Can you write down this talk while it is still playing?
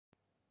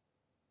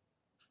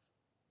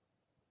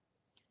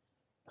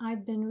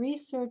I've been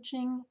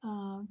researching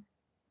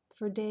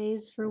for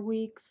days, for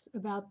weeks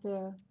about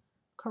the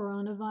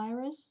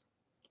coronavirus,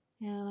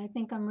 and I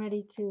think I'm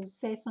ready to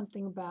say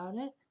something about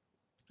it.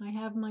 I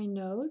have my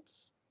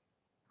notes.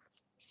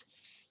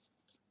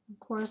 Of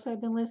course,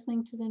 I've been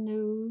listening to the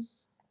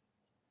news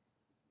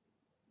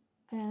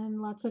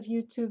and lots of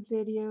YouTube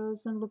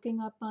videos and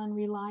looking up on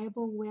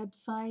reliable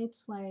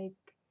websites like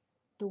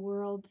the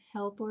World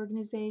Health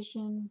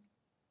Organization,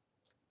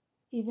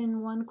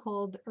 even one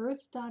called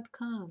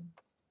earth.com.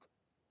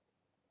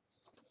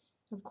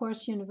 Of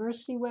course,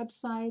 university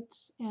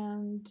websites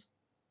and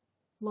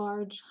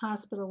large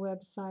hospital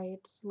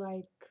websites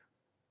like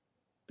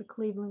the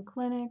Cleveland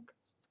Clinic,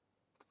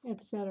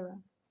 etc.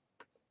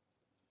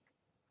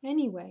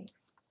 Anyway,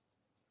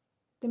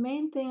 the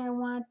main thing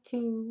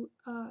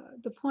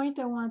the point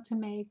I want to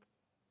make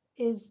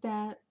is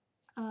that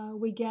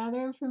we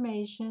gather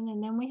information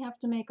and then we have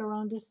to make our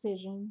own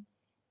decision,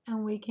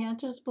 and we can't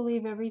just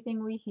believe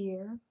everything we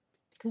hear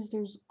because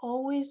there's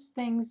always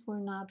things we're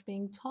not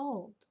being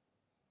told.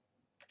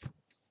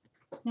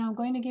 Now I'm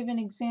going to give an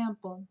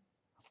example.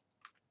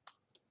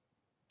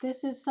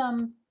 This is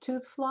some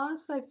tooth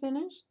floss I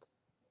finished.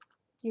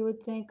 You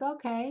would think,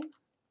 okay,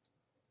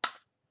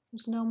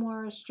 there's no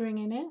more string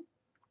in it.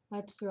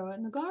 Let's throw it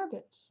in the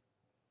garbage.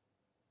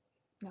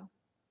 No.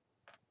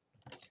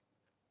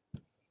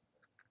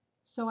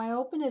 So I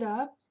open it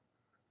up,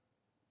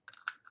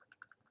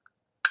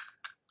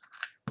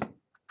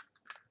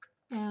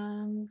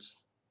 and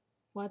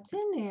what's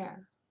in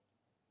there?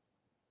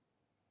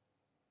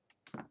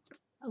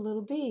 A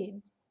little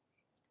bead.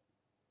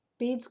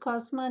 Beads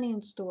cost money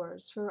in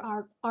stores for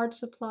art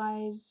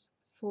supplies,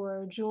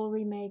 for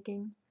jewelry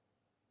making.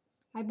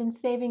 I've been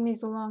saving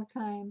these a long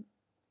time.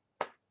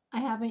 I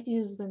haven't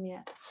used them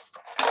yet.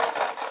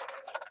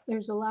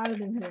 There's a lot of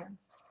them here.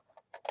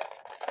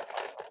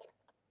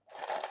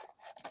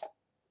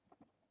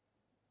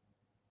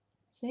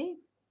 See?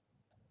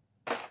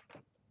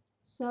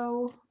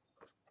 So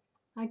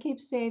I keep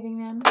saving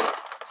them.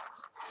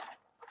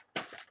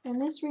 And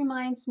this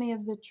reminds me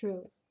of the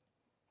truth.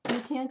 You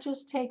can't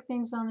just take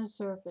things on the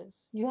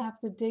surface. You have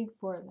to dig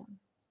for them.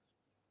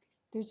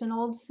 There's an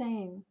old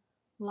saying,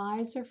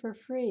 lies are for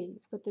free,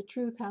 but the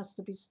truth has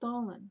to be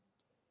stolen.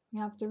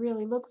 You have to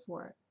really look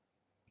for it.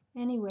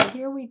 Anyway,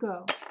 here we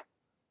go.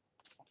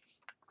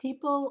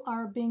 People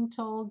are being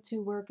told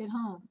to work at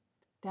home.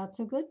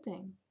 That's a good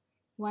thing.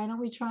 Why don't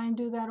we try and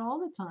do that all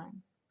the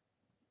time?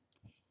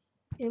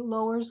 It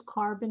lowers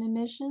carbon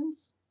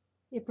emissions.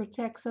 It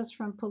protects us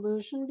from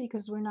pollution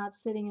because we're not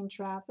sitting in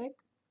traffic.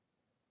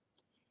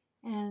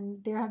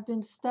 And there have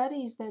been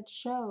studies that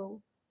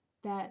show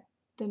that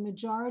the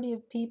majority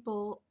of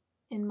people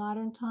in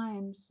modern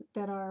times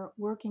that are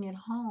working at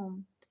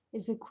home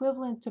is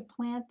equivalent to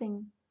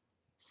planting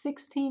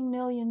 16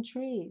 million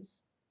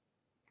trees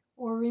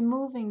or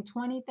removing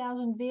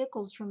 20,000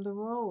 vehicles from the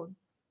road.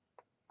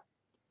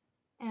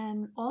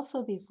 And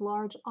also these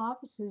large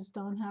offices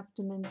don't have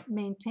to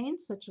maintain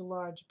such a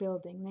large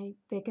building.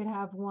 They could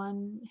have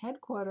one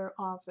headquarter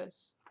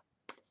office.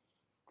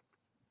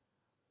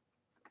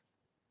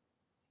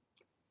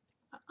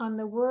 On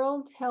the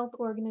World Health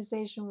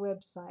Organization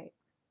website,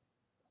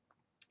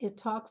 it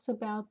talks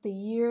about the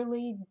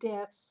yearly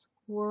deaths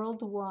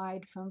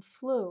worldwide from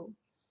flu.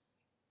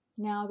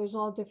 Now, there's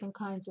all different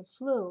kinds of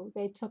flu.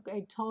 They took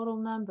a total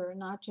number,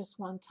 not just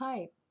one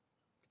type.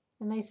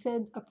 And they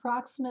said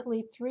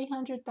approximately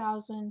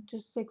 300,000 to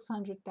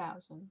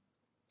 600,000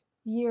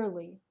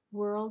 yearly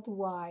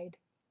worldwide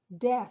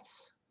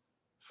deaths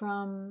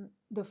from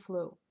the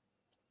flu.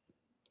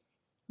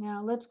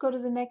 Now, let's go to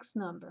the next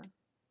number.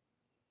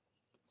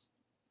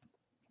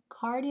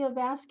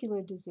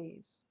 Cardiovascular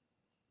disease.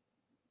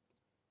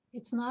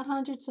 It's not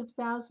hundreds of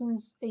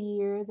thousands a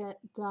year that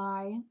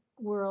die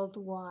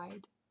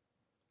worldwide.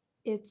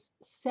 It's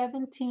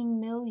 17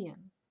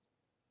 million.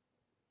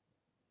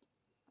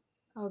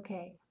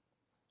 Okay,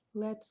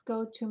 let's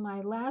go to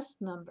my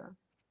last number.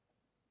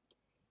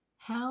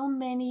 How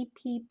many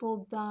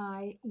people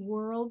die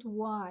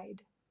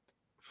worldwide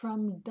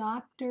from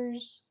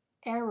doctors'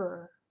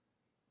 error?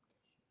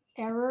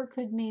 Error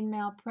could mean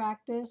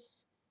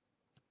malpractice,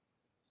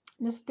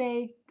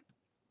 mistake,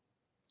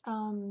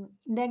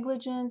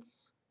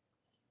 negligence.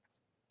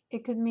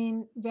 It could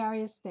mean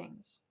various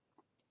things.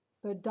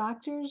 But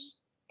doctors'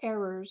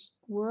 errors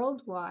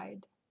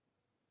worldwide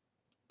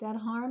that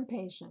harm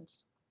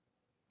patients.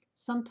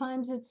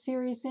 Sometimes it's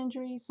serious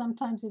injury,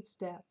 sometimes it's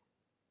death.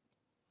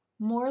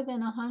 More than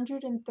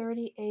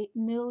 138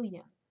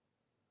 million.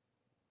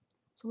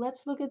 So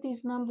let's look at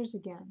these numbers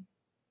again.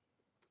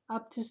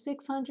 Up to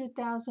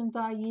 600,000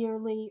 die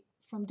yearly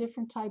from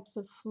different types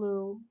of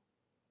flu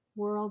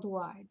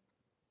worldwide.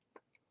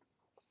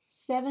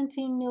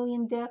 17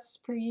 million deaths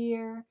per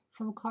year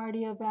from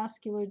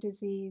cardiovascular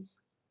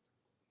disease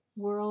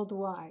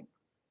worldwide.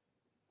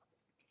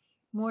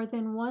 More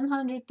than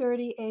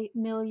 138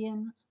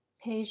 million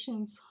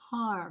patients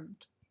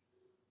harmed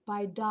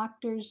by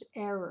doctors'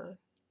 error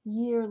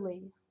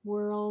yearly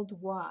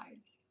worldwide.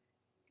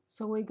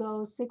 So we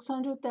go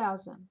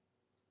 600,000,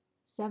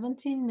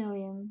 17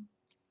 million,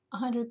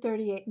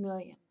 138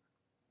 million.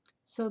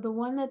 So the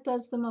one that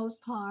does the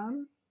most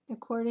harm,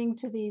 according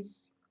to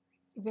these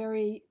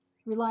very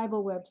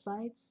reliable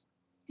websites,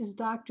 is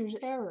doctor's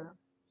error.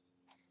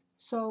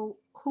 So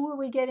who are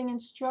we getting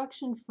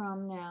instruction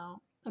from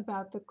now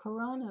about the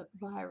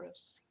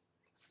coronavirus?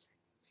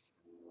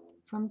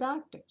 From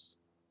doctors.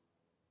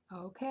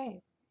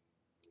 Okay.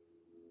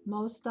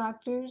 Most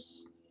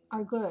doctors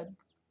are good,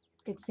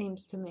 it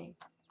seems to me.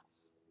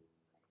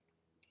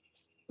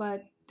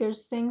 But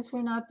there's things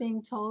we're not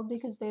being told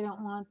because they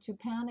don't want to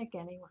panic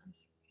anyone.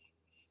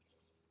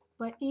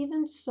 But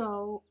even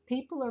so,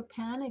 people are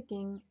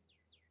panicking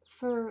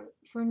for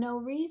no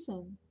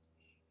reason.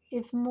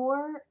 If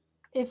more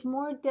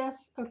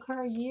deaths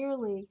occur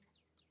yearly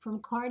from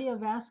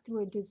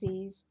cardiovascular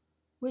disease,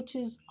 which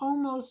is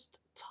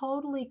almost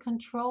totally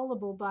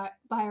controllable by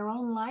our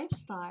own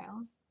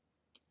lifestyle,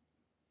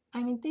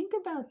 I mean, think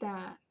about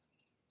that.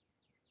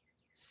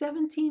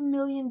 17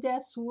 million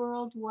deaths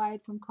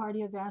worldwide from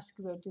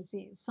cardiovascular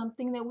disease,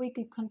 something that we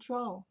could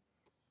control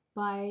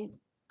by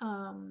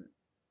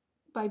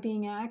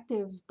being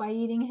active, by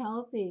eating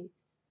healthy,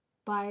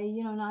 by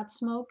not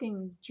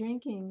smoking,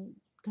 drinking,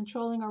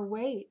 controlling our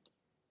weight.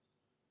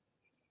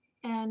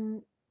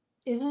 And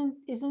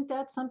isn't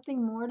that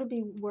something more to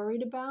be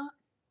worried about?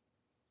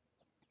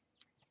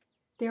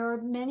 There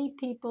are many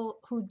people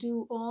who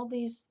do all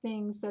these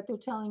things that they're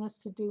telling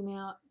us to do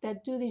now,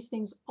 that do these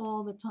things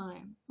all the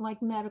time,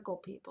 like medical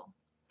people,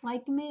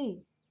 like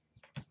me.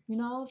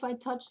 If I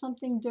touch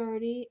something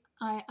dirty,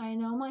 I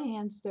know my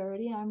hand's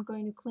dirty. I'm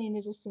going to clean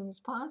it as soon as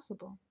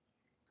possible.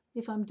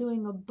 If I'm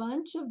doing a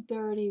bunch of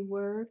dirty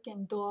work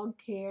and dog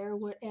care,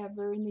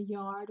 whatever, in the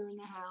yard or in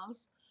the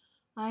house,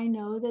 I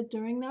know that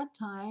during that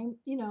time,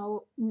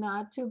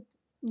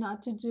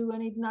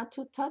 not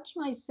to touch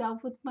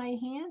myself with my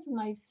hands and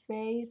my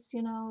face,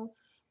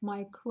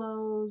 my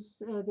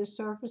clothes, the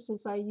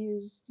surfaces I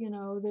use,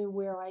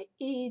 where I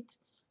eat.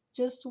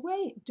 Just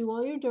wait, do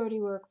all your dirty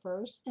work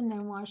first and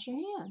then wash your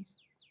hands.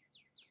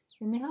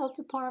 In the health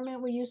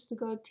department, we used to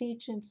go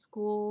teach in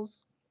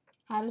schools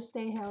how to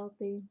stay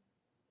healthy.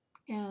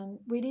 And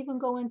we'd even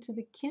go into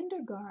the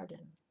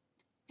kindergarten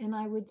and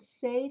I would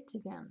say to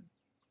them,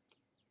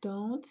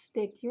 don't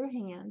stick your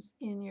hands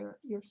in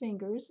your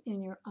fingers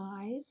in your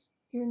eyes,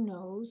 your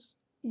nose,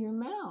 your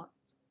mouth.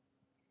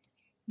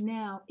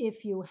 Now,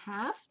 if you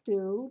have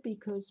to,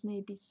 because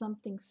maybe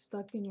something's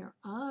stuck in your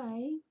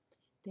eye,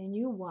 then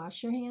you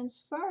wash your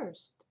hands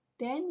first.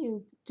 Then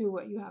you do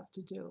what you have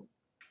to do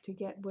to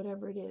get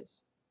whatever it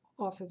is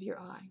off of your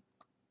eye.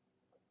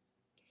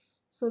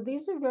 So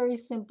these are very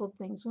simple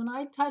things. When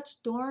I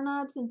touch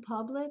doorknobs in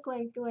public,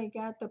 like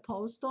at the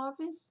post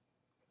office,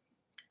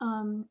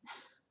 I'm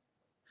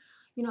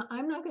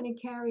not going to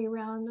carry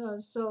around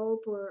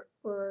soap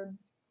or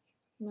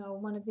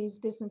one of these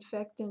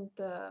disinfectant.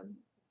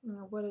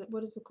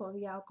 What is it called?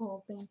 The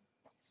alcohol thing.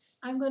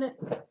 I'm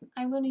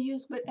gonna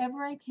use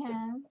whatever I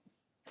can.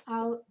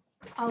 I'll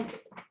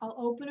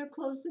open or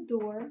close the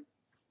door,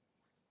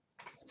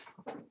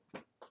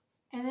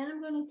 and then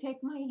I'm going to take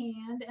my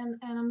hand and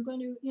I'm going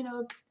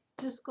to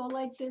just go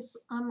like this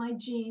on my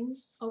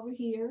jeans over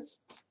here.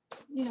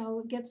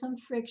 Get some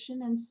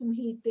friction and some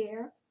heat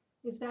there.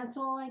 If that's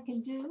all I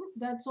can do,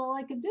 that's all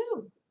I could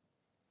do.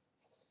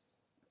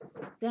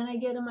 Then I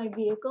get in my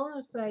vehicle.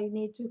 If I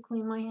need to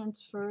clean my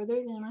hands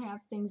further, then I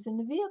have things in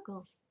the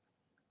vehicle.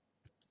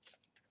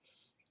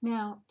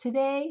 Now,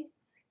 today,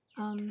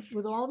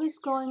 with all this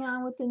going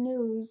on with the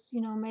news,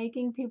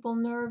 making people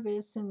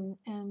nervous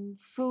and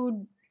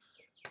food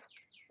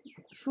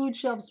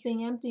shelves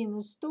being empty in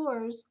the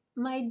stores,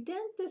 my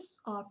dentist's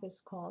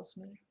office calls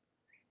me.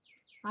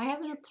 I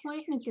have an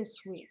appointment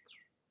this week.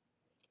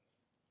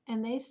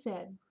 And they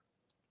said,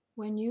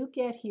 when you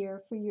get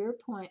here for your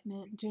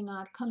appointment, do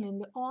not come in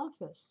the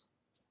office.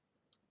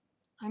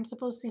 I'm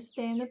supposed to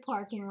stay in the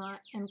parking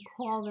lot and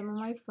call them on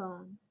my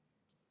phone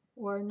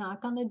or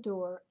knock on the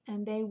door,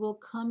 and they will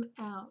come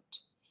out.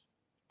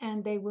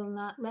 And they will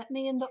not let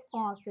me in the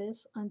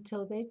office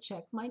until they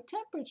check my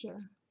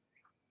temperature.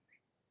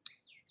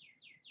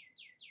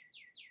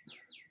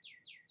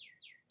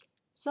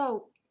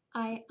 So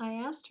I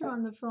asked her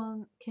on the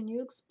phone, can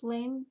you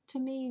explain to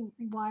me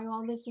why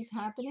all this is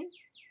happening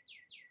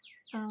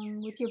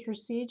with your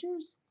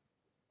procedures?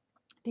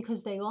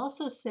 Because they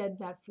also said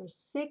that for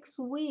 6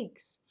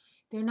 weeks,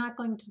 they're not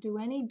going to do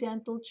any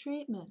dental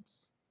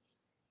treatments.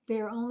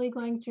 They're only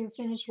going to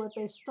finish what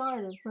they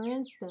started. For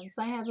instance,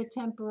 I have a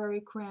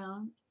temporary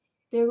crown.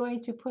 They're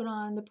going to put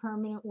on the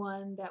permanent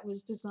one that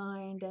was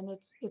designed and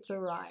it's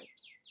arrived.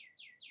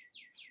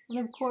 And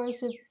of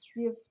course,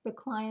 if the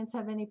clients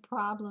have any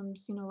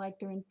problems, like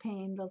they're in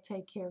pain, they'll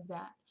take care of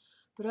that.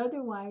 But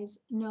otherwise,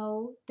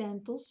 no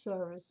dental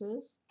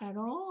services at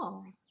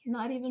all.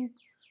 Not even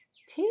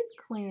teeth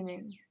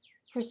cleaning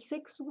for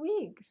 6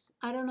 weeks.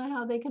 I don't know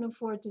how they can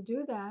afford to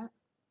do that.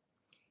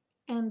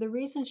 And the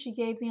reason she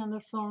gave me on the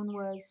phone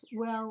was,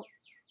 well,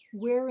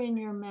 we're in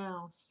your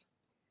mouth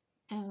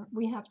and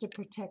we have to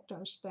protect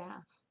our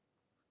staff.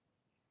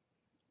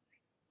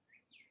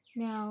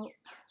 Now,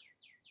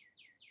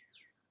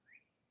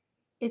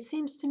 it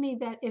seems to me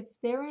that if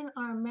they're in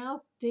our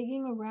mouth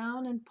digging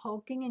around and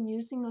poking and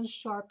using those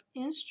sharp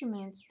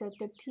instruments, that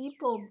the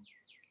people,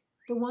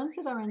 the ones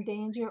that are in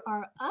danger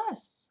are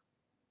us,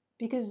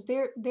 because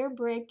they're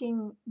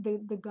breaking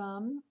the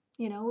gum,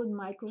 with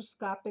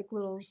microscopic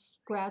little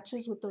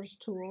scratches with those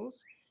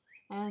tools,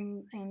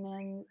 and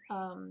then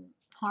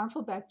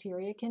harmful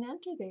bacteria can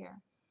enter there.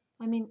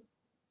 I mean,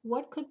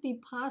 what could be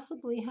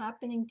possibly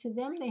happening to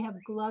them? They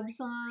have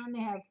gloves on,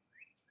 they have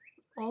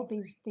all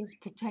these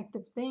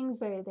protective things,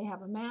 they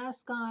have a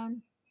mask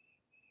on.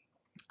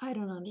 I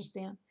don't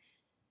understand.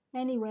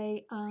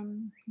 Anyway,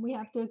 we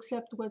have to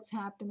accept what's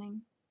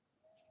happening.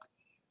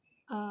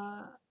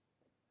 Uh,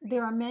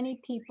 there are many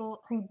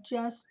people who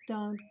just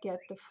don't get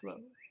the flu.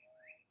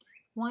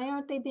 Why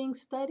aren't they being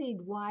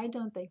studied? Why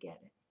don't they get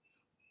it?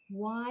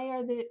 Why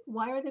are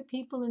the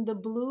people in the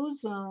blue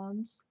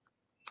zones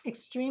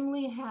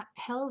extremely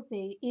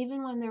healthy,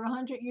 even when they're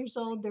 100 years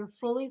old, they're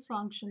fully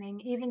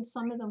functioning, even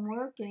some of them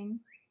working,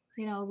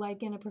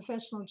 like in a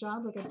professional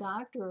job like a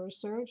doctor or a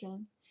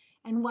surgeon?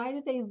 And why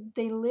do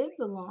they live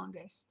the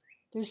longest?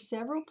 There's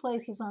several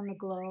places on the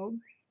globe,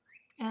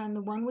 and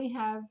the one we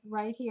have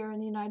right here in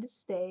the United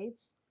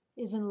States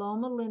is in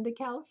Loma Linda,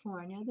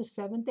 California, the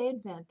Seventh-day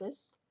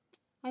Adventists.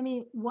 I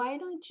mean, why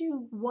don't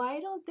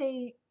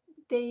they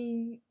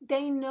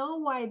know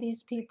why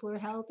these people are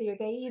healthier.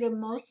 They eat a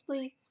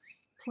mostly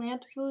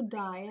plant food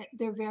diet.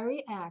 They're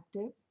very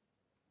active.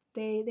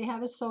 They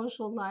have a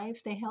social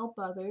life. They help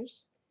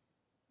others.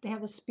 They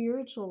have a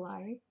spiritual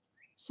life.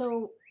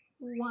 So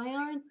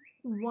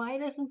why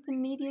doesn't the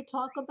media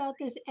talk about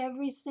this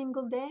every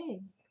single day?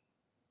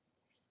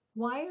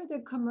 Why are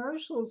there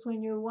commercials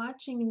when you're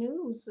watching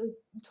news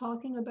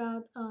talking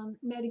about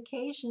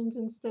medications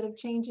instead of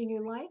changing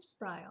your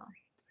lifestyle?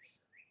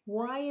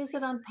 Why is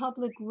it on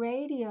public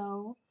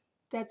radio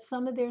that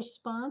some of their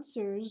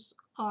sponsors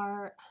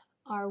are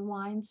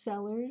wine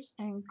sellers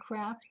and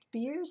craft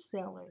beer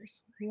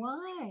sellers?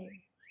 Why?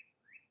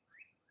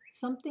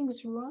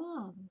 Something's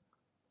wrong.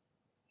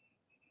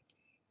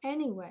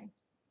 Anyway,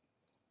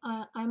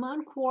 I'm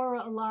on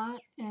Quora a lot,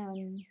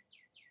 and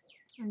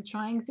I'm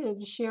trying to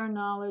share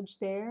knowledge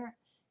there.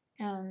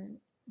 And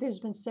there's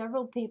been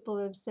several people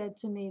that have said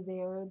to me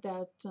there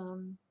that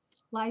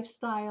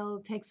lifestyle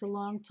takes a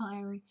long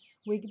time.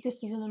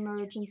 This is an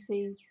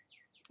emergency.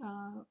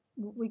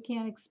 We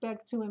can't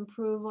expect to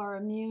improve our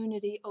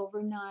immunity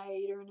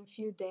overnight or in a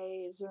few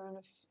days or in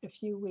a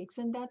few weeks.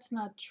 And that's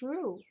not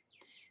true,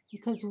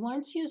 because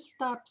once you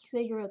stop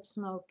cigarette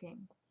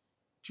smoking,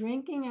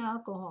 drinking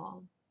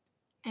alcohol,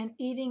 and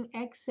eating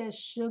excess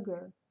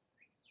sugar,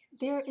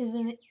 there is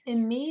an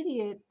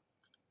immediate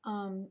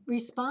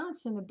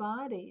response in the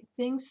body.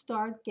 Things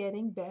start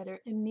getting better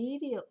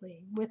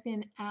immediately,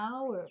 within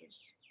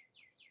hours.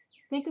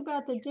 Think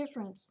about the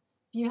difference.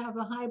 You have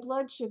a high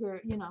blood sugar,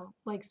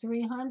 like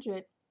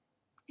 300,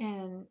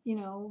 and,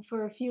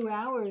 for a few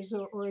hours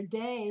or a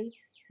day,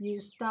 you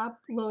stop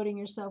loading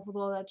yourself with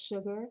all that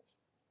sugar.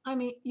 I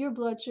mean, your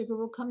blood sugar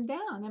will come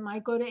down. It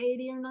might go to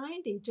 80 or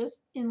 90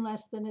 just in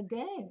less than a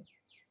day.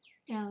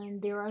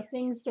 And there are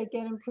things that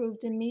get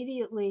improved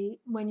immediately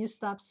when you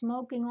stop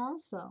smoking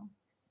also.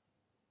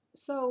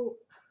 So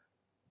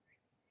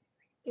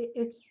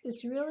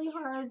it's really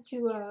hard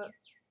to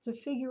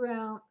figure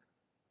out,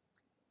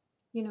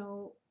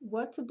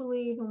 what to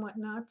believe and what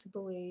not to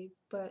believe,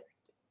 but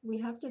we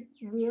have to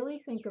really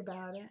think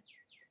about it.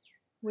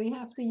 We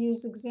have to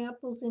use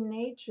examples in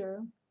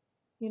nature.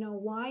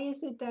 Why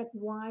is it that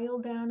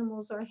wild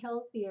animals are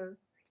healthier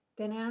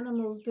than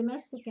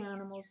domestic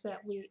animals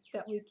that we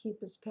keep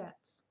as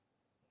pets?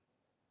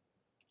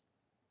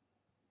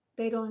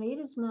 They don't eat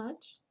as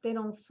much. They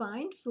don't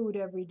find food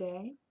every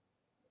day.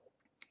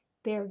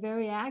 They're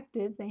very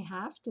active. They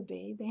have to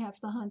be. They have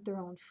to hunt their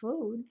own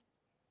food.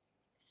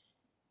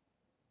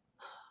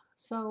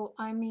 So,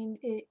 I mean,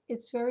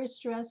 it's very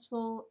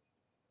stressful,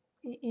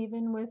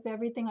 even with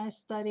everything I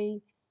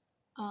study.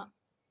 Uh,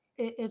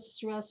 it's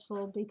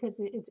stressful because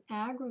it's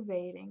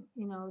aggravating,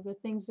 the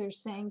things they're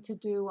saying to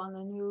do on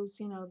the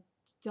news,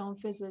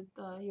 don't visit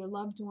your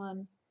loved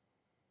one.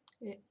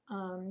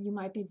 You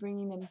might be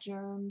bringing them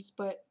germs,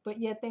 but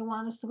yet they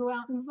want us to go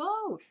out and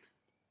vote.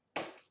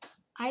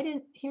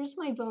 Here's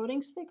my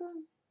voting sticker.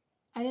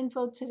 I didn't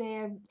vote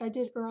today. I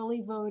did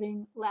early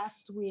voting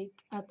last week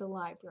at the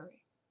library.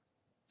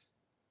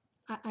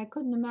 I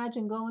couldn't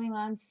imagine going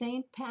on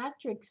St.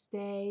 Patrick's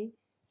Day,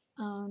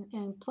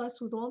 and plus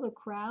with all the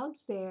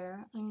crowds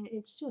there. I mean,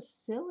 it's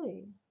just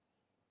silly.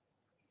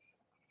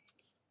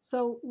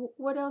 So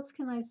what else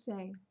can I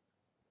say?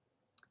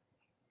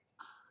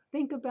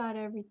 Think about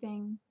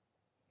everything.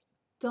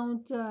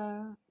 Don't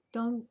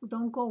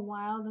don't go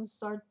wild and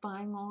start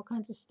buying all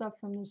kinds of stuff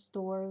from the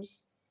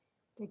stores.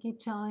 They keep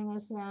telling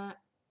us that.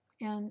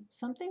 And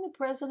something the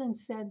president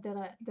said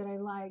that I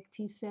liked.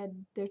 He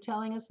said they're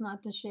telling us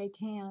not to shake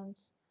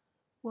hands.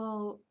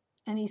 Well,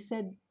 and he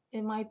said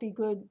it might be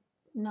good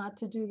not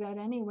to do that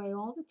anyway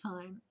all the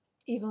time,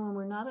 even when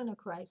we're not in a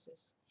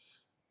crisis.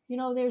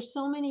 There's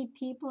so many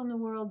people in the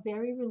world,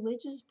 very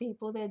religious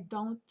people, that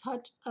don't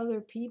touch other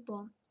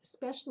people.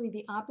 especially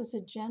the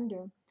opposite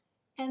gender,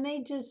 and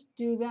they just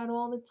do that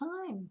all the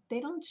time. They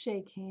don't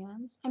shake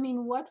hands. I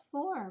mean, what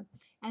for?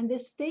 And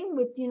this thing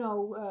with,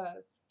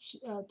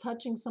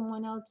 touching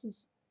someone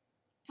else's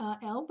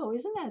elbow,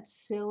 isn't that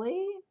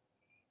silly?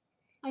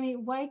 I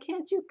mean, why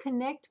can't you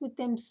connect with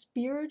them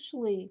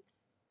spiritually,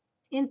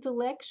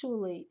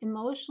 intellectually,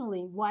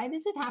 emotionally? Why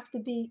does it have to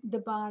be the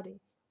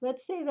body?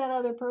 Let's say that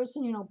other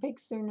person,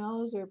 picks their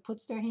nose or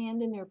puts their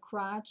hand in their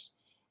crotch,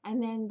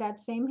 and then that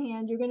same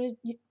hand,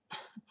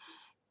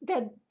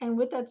 and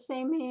with that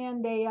same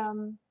hand, they,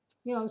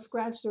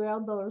 scratch their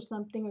elbow or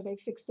something, or they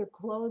fix their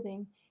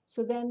clothing.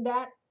 So then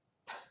that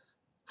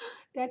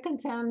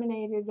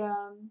contaminated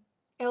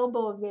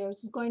elbow of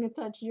theirs is going to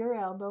touch your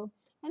elbow,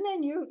 and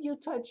then you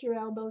touch your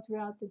elbow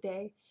throughout the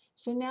day.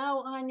 So now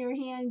on your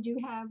hand you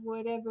have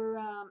whatever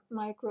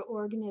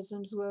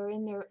microorganisms were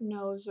in their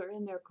nose or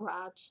in their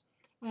crotch,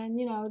 and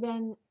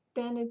then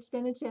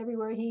it's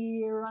everywhere,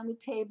 here on the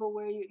table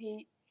where you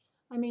eat.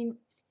 I mean,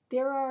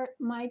 there are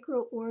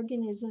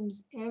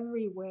microorganisms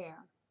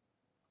everywhere.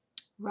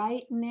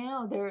 Right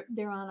now,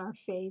 they're on our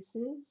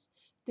faces.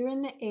 They're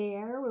in the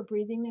air. We're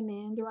breathing them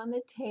in. They're on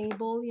the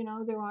table.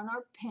 They're on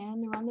our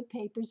pen. They're on the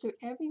papers. They're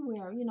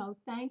everywhere.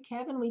 Thank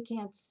heaven we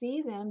can't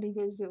see them,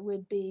 because it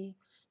would be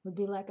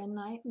like a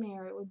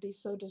nightmare. It would be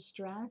so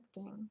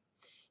distracting.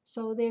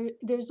 So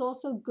there's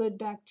also good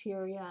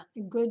bacteria,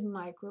 good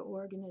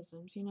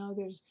microorganisms.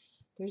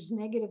 There's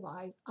negative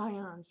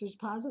ions, there's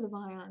positive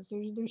ions.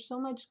 There's so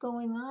much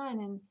going on,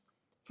 and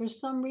for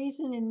some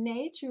reason in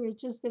nature,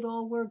 it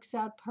all works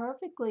out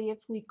perfectly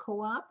if we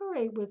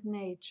cooperate with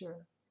nature.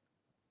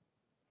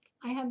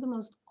 I have the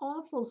most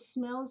awful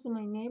smells in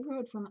my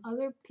neighborhood from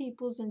other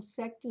people's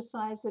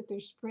insecticides that they're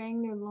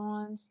spraying their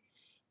lawns,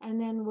 and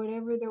then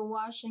whatever they're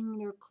washing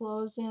their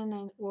clothes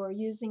in, or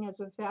using as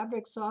a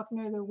fabric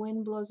softener, the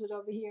wind blows it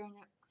over here, and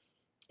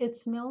it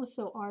smells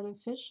so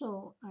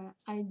artificial.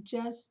 I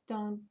just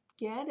don't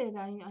get it.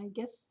 I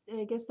guess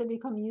they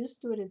become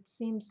used to it. It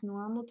seems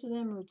normal to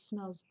them, or it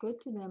smells good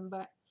to them.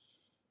 But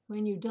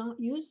when you don't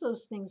use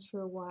those things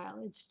for a while,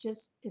 it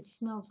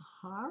smells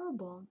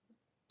horrible.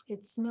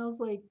 It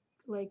smells like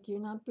you're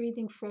not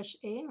breathing fresh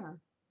air.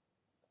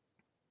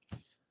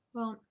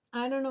 Well,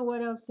 I don't know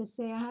what else to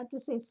say. I had to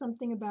say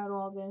something about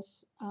all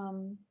this.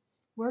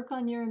 Work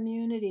on your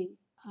immunity.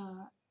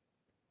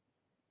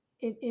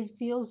 It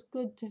feels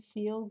good to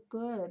feel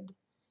good.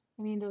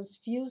 I mean, those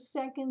few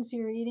seconds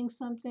you're eating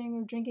something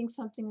or drinking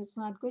something that's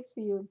not good for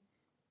you,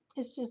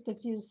 it's just a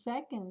few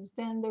seconds.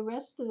 Then the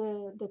rest of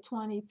the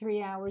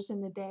 23 hours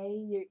in the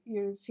day,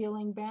 you're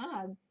feeling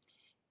bad.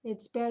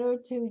 It's better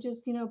to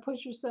just,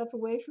 push yourself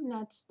away from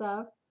that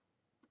stuff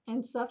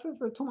and suffer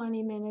for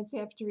 20 minutes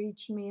after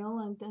each meal,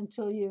 and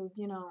until you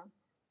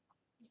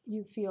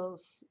feel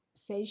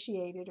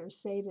satiated or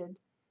sated,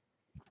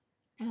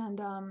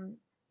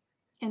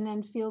 and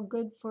then feel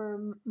good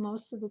for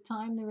most of the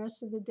time, the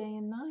rest of the day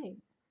and night.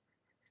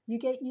 You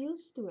get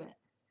used to it.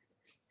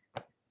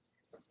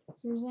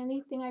 If there's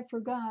anything I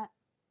forgot,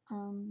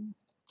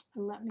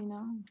 let me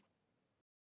know.